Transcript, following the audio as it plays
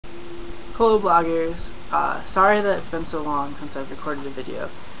Hello bloggers, sorry that it's been so long since I've recorded a video,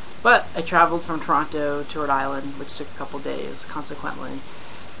 but I traveled from Toronto to Rhode Island, which took a couple days, consequently,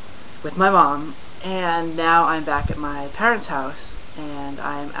 with my mom, and now I'm back at my parents' house, and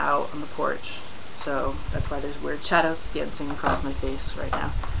I'm out on the porch, so that's why there's weird shadows dancing across my face right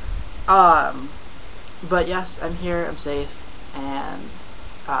now. But yes, I'm here, I'm safe, and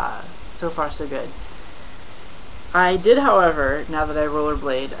so far so good. I did, however, now that I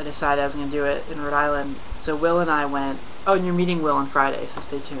rollerblade, I decided I was going to do it in Rhode Island. So Will and I went, oh, and you're meeting Will on Friday, so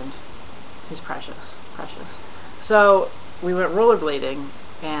stay tuned. He's precious, precious. So we went rollerblading,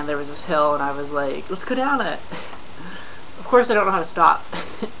 and there was this hill, and I was like, let's go down it. Of course, I don't know how to stop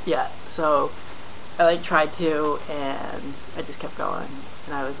yet, so I tried to, and I just kept going.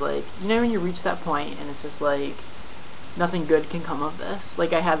 And I was like, you know when you reach that point, and it's just like, nothing good can come of this?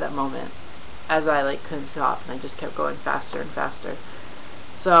 Like, I had that moment as I couldn't stop, and I just kept going faster and faster.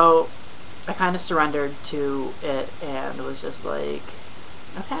 So I kind of surrendered to it and was just like,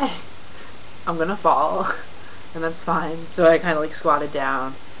 okay, I'm gonna fall, and that's fine. So I kind of squatted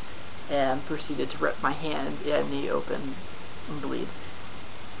down and proceeded to rip my hand and knee open and bleed.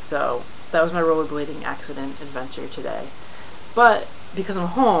 So that was my rollerblading accident adventure today. But because I'm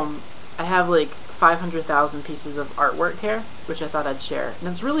home, I have 500,000 pieces of artwork here, which I thought I'd share. And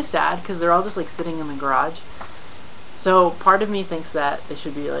it's really sad because they're all just sitting in the garage. So part of me thinks that they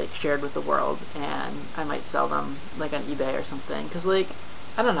should be shared with the world, and I might sell them on eBay or something. Because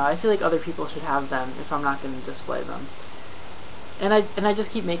I don't know, I feel like other people should have them if I'm not going to display them. And I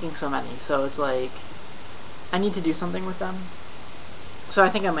just keep making so many, so it's I need to do something with them. So I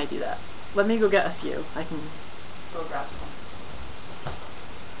think I might do that. Let me go get a few. I can go grab some.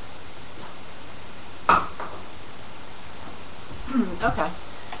 Okay,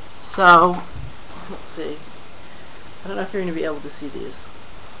 so let's see. I don't know if you're going to be able to see these.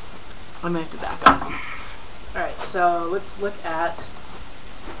 I might have to back up. Alright, so let's look at,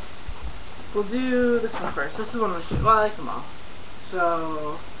 we'll do this one first. This is one of my, well, I like them all.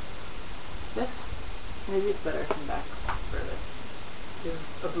 So, this, maybe it's better from back further, is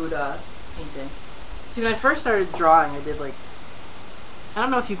a Buddha painting. See, when I first started drawing, I did I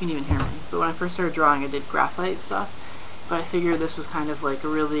don't know if you can even hear me, but when I first started drawing, I did graphite stuff. But I figured this was kind of a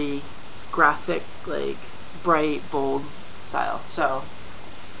really graphic, bright, bold style. So,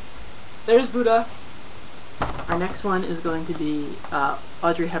 there's Buddha. Our next one is going to be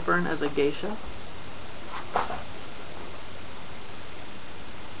Audrey Hepburn as a geisha.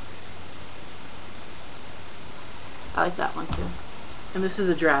 I like that one too. And this is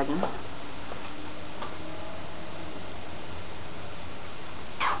a dragon.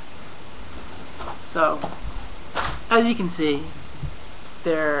 So, as you can see,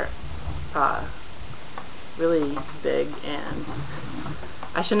 they're really big, and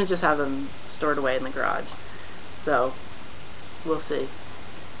I shouldn't just have them stored away in the garage. So, we'll see.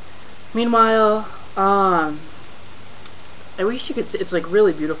 Meanwhile, I wish you could see, it's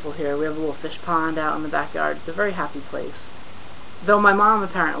really beautiful here. We have a little fish pond out in the backyard. It's a very happy place. Though my mom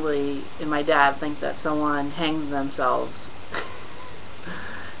apparently and my dad think that someone hanged themselves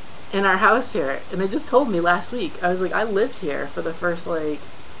in our house here, and they just told me last week. I was I lived here for the first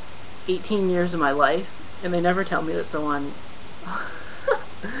 18 years of my life, and they never tell me that someone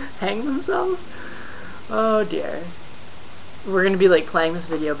hanged themselves. Oh dear. We're gonna be playing this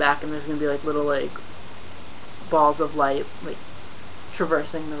video back, and there's gonna be little balls of light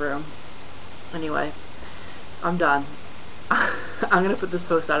traversing the room. Anyway, I'm done. I'm gonna put this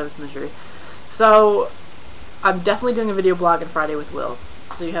post out of its misery. So I'm definitely doing a video blog on Friday with Will.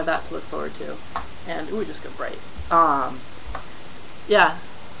 So you have that to look forward to. And, ooh, it just got bright. Yeah,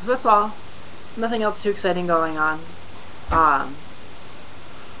 so that's all. Nothing else too exciting going on.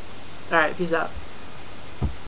 Alright, peace out.